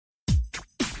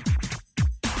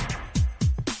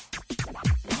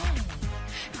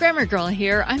Grammar Girl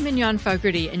here. I'm Mignon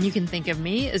Fogarty, and you can think of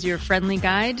me as your friendly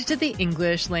guide to the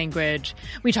English language.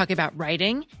 We talk about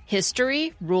writing,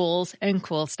 history, rules, and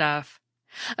cool stuff.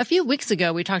 A few weeks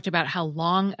ago, we talked about how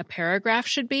long a paragraph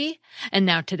should be, and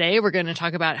now today we're going to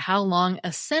talk about how long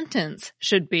a sentence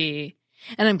should be.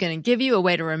 And I'm going to give you a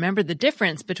way to remember the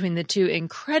difference between the two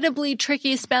incredibly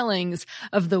tricky spellings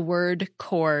of the word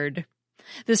chord.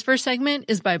 This first segment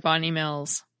is by Bonnie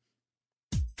Mills.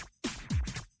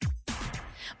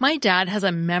 My dad has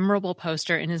a memorable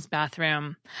poster in his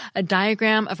bathroom, a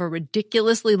diagram of a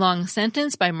ridiculously long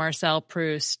sentence by Marcel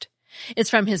Proust. It's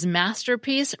from his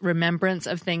masterpiece, Remembrance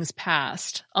of Things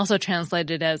Past, also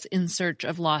translated as In Search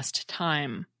of Lost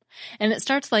Time. And it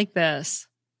starts like this.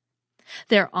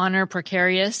 Their honor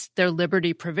precarious, their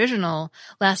liberty provisional,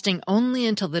 lasting only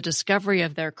until the discovery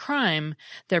of their crime,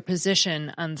 their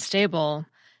position unstable, ...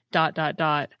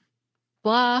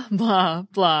 Blah, blah,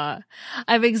 blah.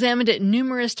 I've examined it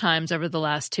numerous times over the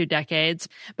last 2 decades,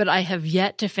 but I have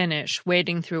yet to finish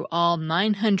wading through all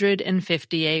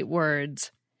 958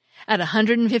 words. At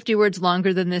 150 words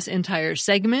longer than this entire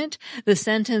segment, the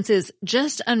sentence is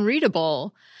just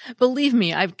unreadable. Believe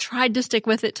me, I've tried to stick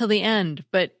with it till the end,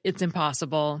 but it's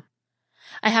impossible.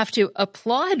 I have to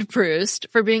applaud Proust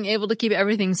for being able to keep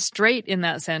everything straight in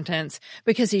that sentence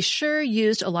because he sure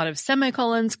used a lot of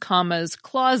semicolons, commas,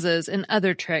 clauses, and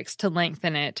other tricks to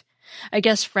lengthen it. I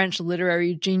guess French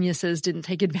literary geniuses didn't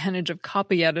take advantage of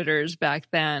copy editors back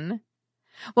then.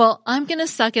 Well, I'm going to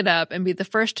suck it up and be the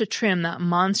first to trim that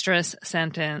monstrous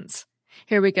sentence.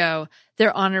 Here we go.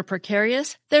 Their honor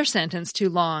precarious, their sentence too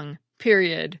long.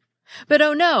 Period. But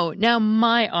oh no, now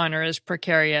my honor is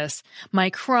precarious. My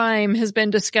crime has been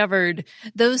discovered.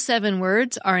 Those 7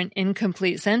 words are an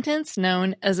incomplete sentence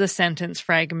known as a sentence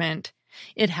fragment.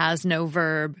 It has no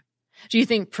verb. Do you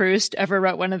think Proust ever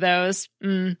wrote one of those?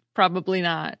 Probably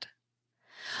not.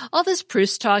 All this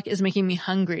Proust talk is making me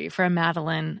hungry for a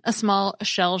Madeleine, a small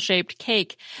shell-shaped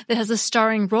cake that has a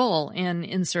starring role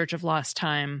in Search of Lost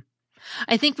Time.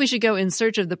 I think we should go in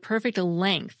search of the perfect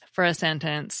length for a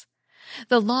sentence.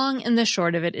 The long and the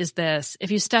short of it is this.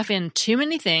 If you stuff in too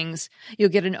many things, you'll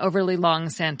get an overly long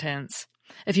sentence.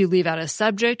 If you leave out a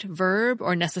subject, verb,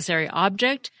 or necessary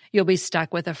object, you'll be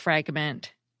stuck with a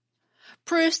fragment.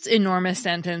 Proust's enormous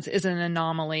sentence is an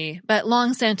anomaly, but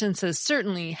long sentences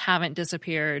certainly haven't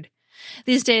disappeared.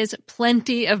 These days,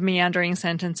 plenty of meandering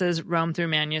sentences roam through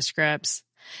manuscripts.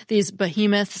 These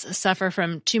behemoths suffer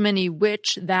from too many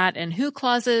which, that, and who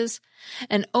clauses,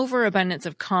 an overabundance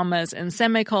of commas and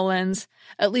semicolons,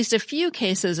 at least a few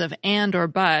cases of and or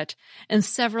but, and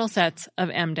several sets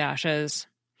of em-dashes.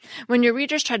 When your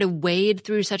readers try to wade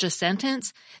through such a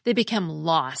sentence, they become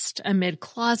lost amid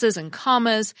clauses and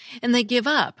commas, and they give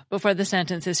up before the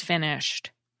sentence is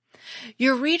finished.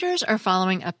 Your readers are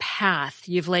following a path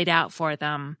you've laid out for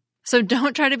them. So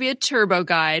don't try to be a turbo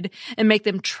guide and make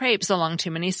them traipse along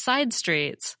too many side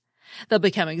streets. They'll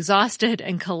become exhausted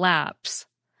and collapse.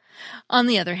 On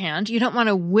the other hand, you don't want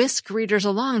to whisk readers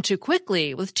along too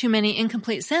quickly with too many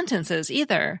incomplete sentences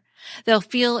either. They'll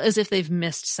feel as if they've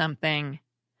missed something.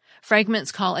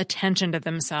 Fragments call attention to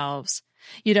themselves.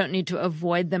 You don't need to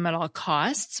avoid them at all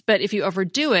costs, but if you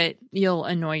overdo it, you'll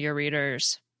annoy your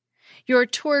readers. Your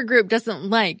tour group doesn't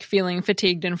like feeling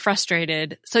fatigued and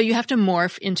frustrated, so you have to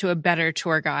morph into a better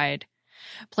tour guide.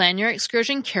 Plan your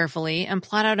excursion carefully and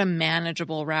plot out a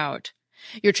manageable route.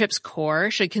 Your trip's core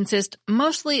should consist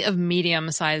mostly of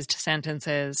medium-sized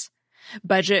sentences.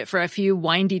 Budget for a few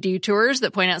windy detours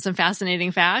that point out some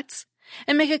fascinating facts,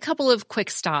 and make a couple of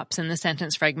quick stops in the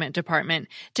sentence fragment department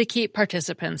to keep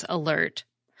participants alert.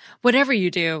 Whatever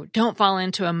you do, don't fall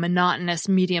into a monotonous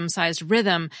medium-sized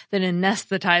rhythm that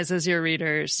anesthetizes your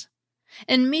readers.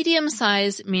 And medium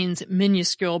size means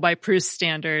minuscule by Proust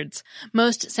standards.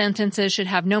 Most sentences should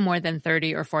have no more than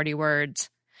 30 or 40 words.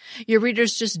 Your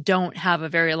readers just don't have a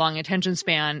very long attention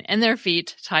span, and their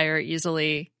feet tire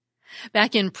easily.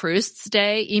 Back in Proust's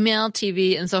day, email,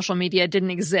 TV, and social media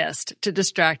didn't exist to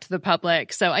distract the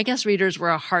public, so I guess readers were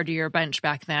a hardier bunch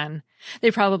back then.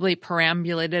 They probably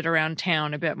perambulated around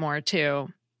town a bit more, too.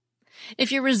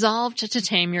 If you're resolved to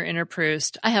tame your inner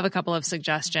Proust, I have a couple of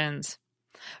suggestions.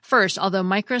 First, although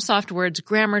Microsoft Word's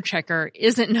Grammar Checker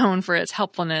isn't known for its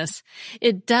helpfulness,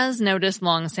 it does notice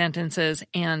long sentences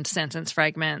and sentence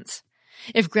fragments.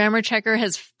 If Grammar Checker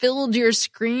has filled your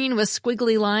screen with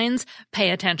squiggly lines, pay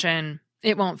attention.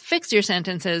 It won't fix your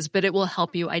sentences, but it will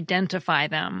help you identify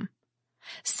them.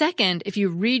 Second, if you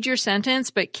read your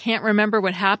sentence but can't remember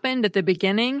what happened at the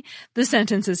beginning, the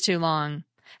sentence is too long.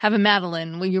 Have a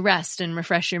Madeleine while you rest and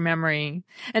refresh your memory.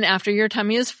 And after your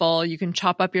tummy is full, you can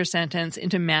chop up your sentence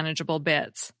into manageable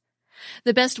bits.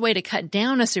 The best way to cut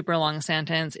down a super long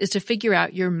sentence is to figure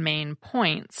out your main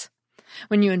points.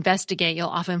 When you investigate, you'll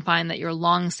often find that your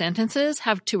long sentences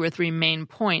have 2 or 3 main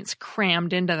points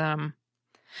crammed into them.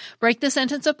 Break the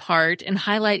sentence apart and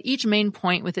highlight each main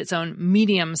point with its own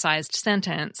medium-sized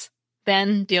sentence.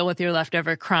 Then deal with your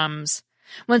leftover crumbs.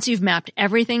 Once you've mapped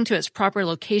everything to its proper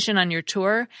location on your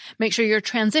tour, make sure your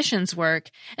transitions work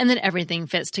and that everything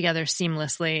fits together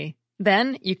seamlessly.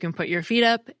 Then you can put your feet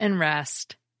up and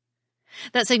rest.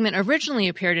 That segment originally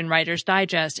appeared in Writer's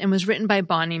Digest and was written by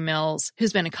Bonnie Mills,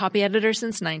 who's been a copy editor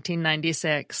since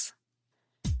 1996.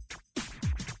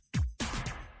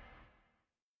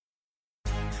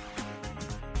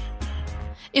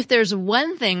 If there's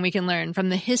one thing we can learn from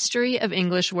the history of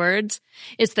English words,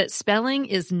 it's that spelling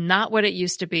is not what it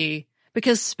used to be,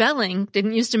 because spelling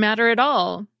didn't used to matter at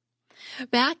all.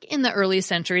 Back in the early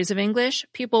centuries of English,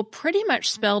 people pretty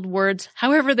much spelled words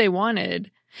however they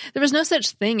wanted. There was no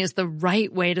such thing as the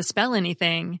right way to spell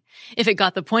anything. If it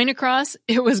got the point across,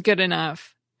 it was good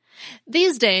enough.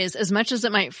 These days, as much as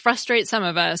it might frustrate some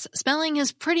of us, spelling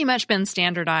has pretty much been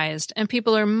standardized, and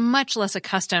people are much less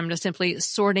accustomed to simply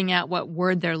sorting out what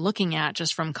word they're looking at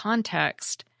just from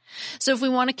context. So if we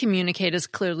want to communicate as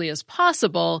clearly as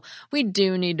possible, we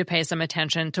do need to pay some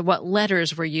attention to what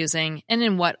letters we're using and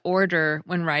in what order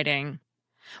when writing.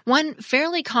 One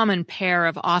fairly common pair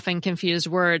of often confused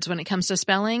words when it comes to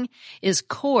spelling is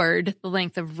cord, the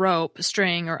length of rope,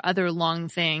 string, or other long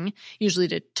thing, usually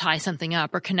to tie something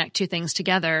up or connect two things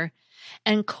together,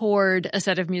 and chord, a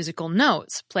set of musical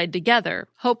notes played together,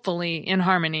 hopefully in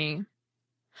harmony.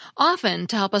 Often,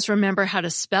 to help us remember how to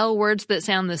spell words that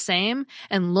sound the same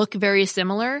and look very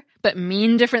similar, but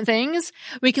mean different things,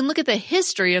 we can look at the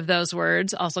history of those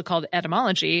words, also called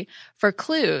etymology, for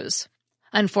clues.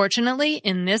 Unfortunately,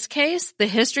 in this case, the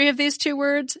history of these two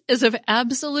words is of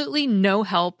absolutely no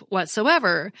help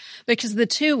whatsoever, because the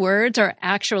two words are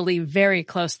actually very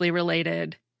closely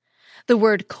related. The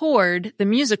word chord, the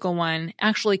musical one,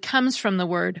 actually comes from the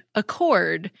word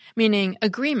accord, meaning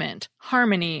agreement,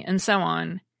 harmony, and so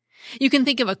on. You can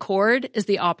think of accord as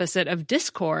the opposite of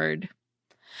discord.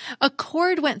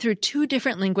 Accord went through 2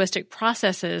 different linguistic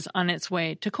processes on its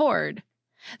way to chord.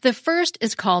 The first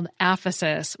is called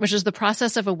aphasis, which is the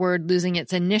process of a word losing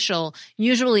its initial,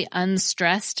 usually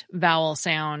unstressed vowel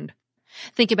sound.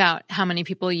 Think about how many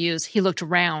people use he looked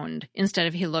round instead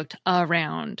of he looked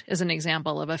around as an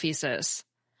example of aphesis.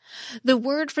 The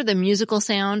word for the musical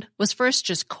sound was first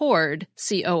just chord,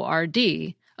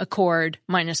 C-O-R-D, a chord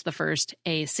minus the first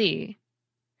A-C.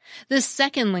 The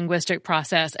second linguistic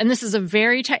process, and this is a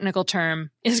very technical term,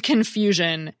 is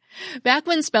confusion. Back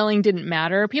when spelling didn't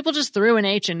matter, people just threw an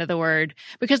H into the word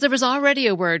because there was already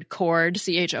a word chord,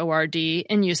 C-H-O-R-D,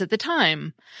 in use at the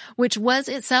time, which was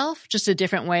itself just a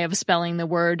different way of spelling the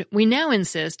word we now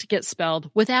insist gets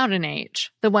spelled without an H,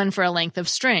 the one for a length of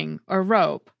string or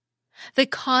rope. The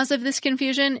cause of this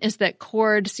confusion is that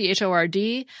chord,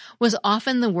 C-H-O-R-D, was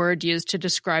often the word used to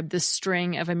describe the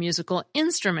string of a musical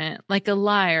instrument, like a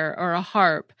lyre or a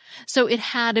harp, so it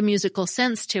had a musical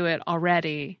sense to it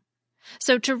already.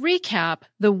 So to recap,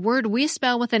 the word we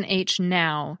spell with an H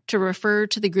now to refer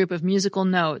to the group of musical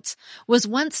notes was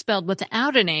once spelled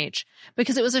without an H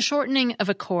because it was a shortening of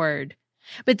a chord.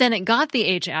 But then it got the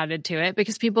H added to it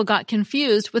because people got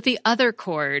confused with the other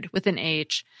chord with an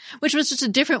H, which was just a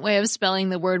different way of spelling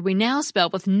the word we now spell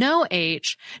with no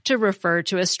H to refer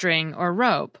to a string or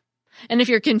rope. And if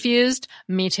you're confused,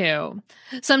 me too.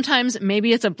 Sometimes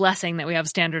maybe it's a blessing that we have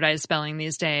standardized spelling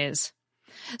these days.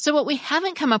 So what we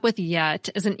haven't come up with yet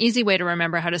is an easy way to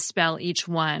remember how to spell each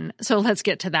one, so let's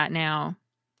get to that now.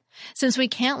 Since we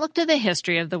can't look to the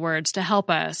history of the words to help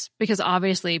us, because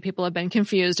obviously people have been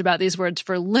confused about these words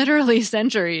for literally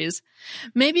centuries,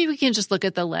 maybe we can just look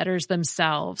at the letters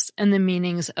themselves and the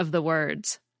meanings of the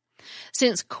words.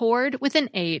 Since chord with an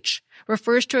H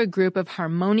refers to a group of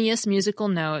harmonious musical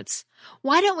notes,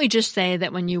 why don't we just say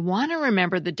that when you want to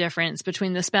remember the difference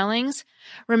between the spellings,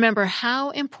 remember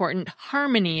how important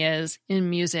harmony is in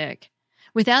music.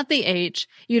 Without the H,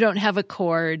 you don't have a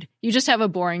chord, you just have a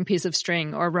boring piece of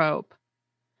string or rope.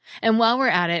 And while we're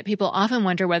at it, people often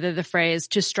wonder whether the phrase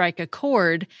to strike a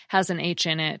chord has an H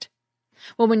in it.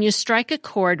 Well, when you strike a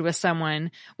chord with someone,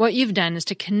 what you've done is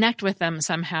to connect with them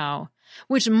somehow,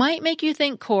 which might make you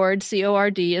think chord,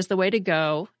 C-O-R-D, is the way to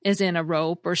go, as in a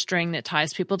rope or string that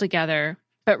ties people together.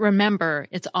 But remember,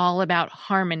 it's all about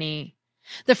harmony.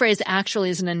 The phrase actually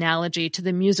is an analogy to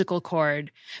the musical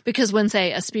chord, because when,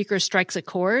 say, a speaker strikes a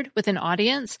chord with an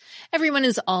audience, everyone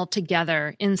is all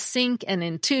together, in sync and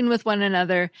in tune with one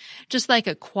another, just like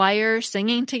a choir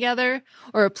singing together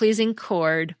or a pleasing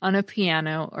chord on a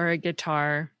piano or a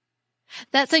guitar.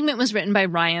 That segment was written by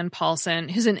Ryan Paulson,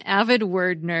 who's an avid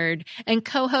word nerd and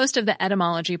co-host of the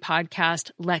etymology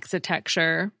podcast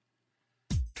Lexitecture.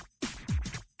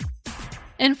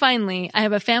 And finally, I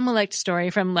have a Familect story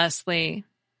from Leslie.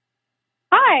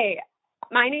 Hi,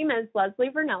 my name is Leslie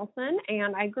Vernelson,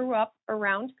 and I grew up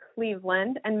around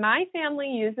Cleveland, and my family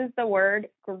uses the word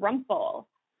grumple.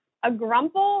 A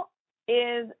grumple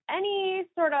is any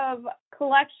sort of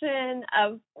collection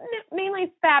of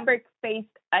mainly fabric-based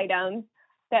items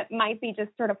that might be just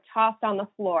sort of tossed on the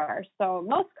floor. So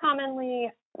most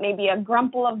commonly, maybe a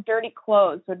grumple of dirty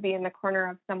clothes would be in the corner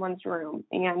of someone's room.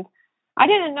 And I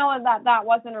didn't know that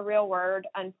wasn't a real word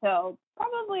until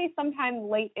probably sometime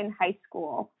late in high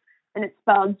school. And it's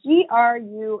spelled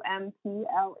Grumple.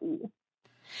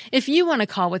 If you want to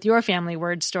call with your family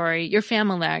word story, your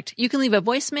Familect, you can leave a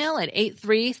voicemail at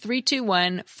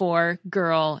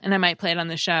 83321-4GIRL, and I might play it on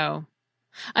the show.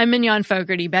 I'm Mignon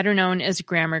Fogarty, better known as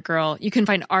Grammar Girl. You can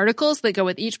find articles that go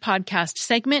with each podcast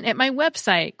segment at my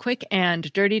website,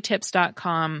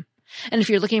 quickanddirtytips.com. And if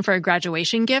you're looking for a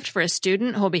graduation gift for a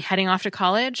student who will be heading off to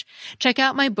college, check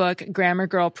out my book, Grammar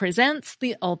Girl Presents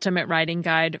The Ultimate Writing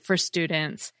Guide for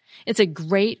Students. It's a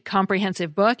great,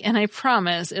 comprehensive book, and I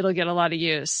promise it'll get a lot of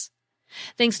use.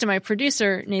 Thanks to my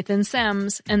producer, Nathan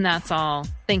Sems, and that's all.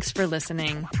 Thanks for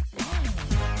listening.